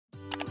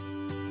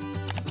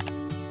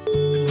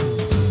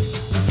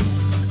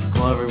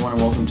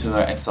to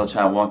another Excel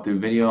chat walkthrough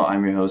video.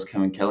 I'm your host,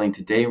 Kevin Kelly, and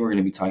today we're going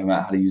to be talking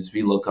about how to use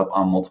VLOOKUP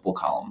on multiple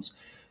columns.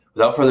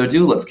 Without further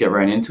ado, let's get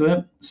right into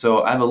it.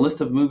 So I have a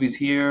list of movies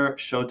here,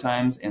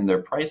 showtimes, and their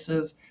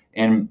prices.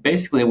 And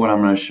basically what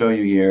I'm going to show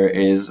you here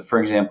is, for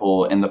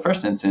example, in the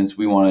first instance,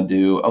 we want to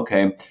do,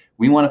 okay,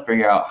 we want to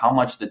figure out how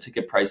much the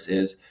ticket price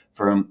is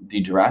for the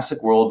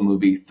Jurassic World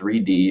movie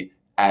 3D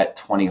at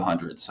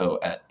 2000, so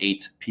at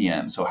 8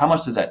 p.m. So how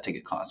much does that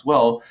ticket cost?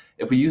 Well,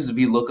 if we use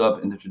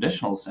VLOOKUP in the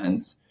traditional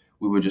sense,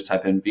 we would just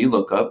type in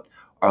VLOOKUP,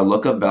 our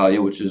lookup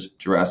value, which is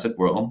Jurassic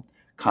World,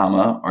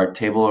 comma, our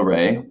table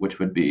array, which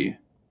would be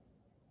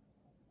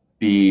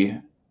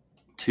B2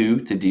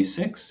 to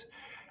D6.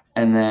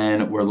 And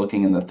then we're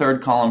looking in the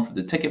third column for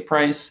the ticket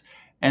price.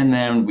 And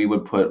then we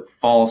would put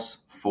false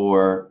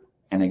for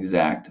an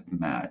exact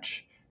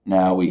match.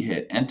 Now we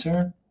hit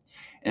enter.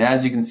 And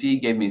as you can see,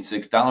 it gave me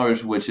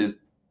 $6, which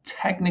is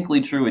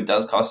technically true. It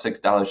does cost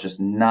 $6,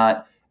 just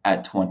not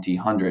at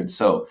 2000.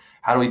 So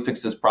how do we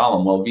fix this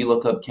problem? Well,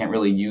 VLOOKUP can't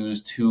really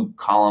use two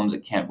columns.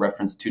 It can't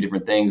reference two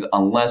different things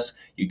unless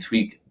you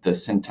tweak the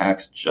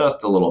syntax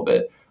just a little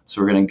bit. So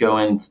we're going to go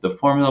into the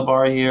formula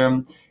bar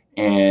here,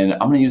 and I'm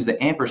going to use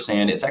the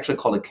ampersand. It's actually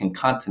called a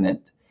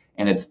concatenate,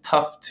 and it's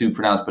tough to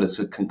pronounce, but it's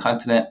a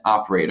concatenate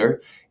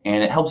operator,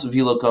 and it helps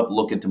VLOOKUP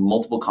look into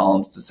multiple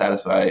columns to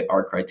satisfy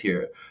our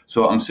criteria.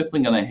 So I'm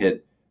simply going to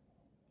hit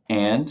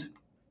and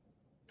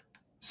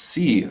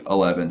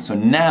C11. So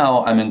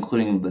now I'm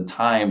including the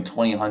time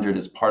 2000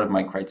 as part of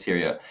my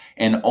criteria.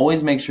 And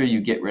always make sure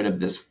you get rid of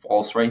this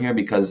false right here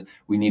because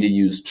we need to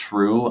use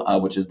true,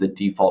 which is the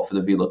default for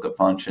the VLOOKUP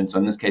function. So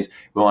in this case,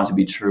 we want it to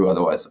be true,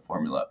 otherwise the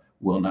formula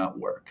will not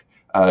work.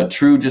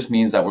 True just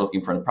means that we're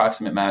looking for an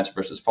approximate match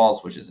versus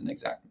false, which is an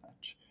exact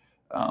match.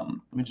 Let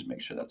me just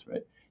make sure that's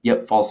right.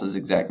 Yep, false is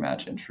exact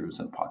match and true is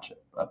an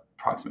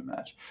approximate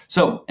match.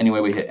 So anyway,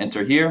 we hit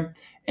enter here.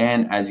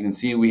 And as you can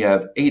see, we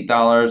have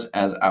 $8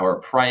 as our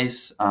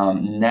price.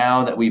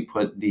 Now that we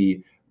put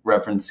the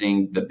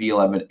referencing the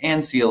B11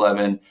 and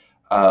C11,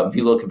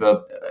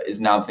 VLOOKUP is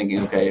now thinking,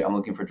 okay, I'm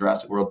looking for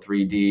Jurassic World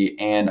 3D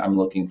and I'm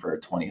looking for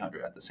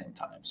 2000 at the same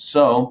time.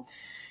 So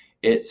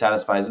it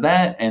satisfies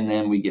that, and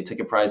then we get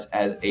ticket price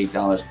as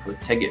 $8 per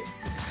ticket.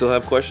 Still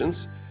have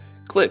questions?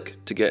 Click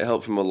to get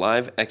help from a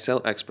live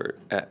Excel expert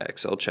at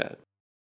Excel Chat.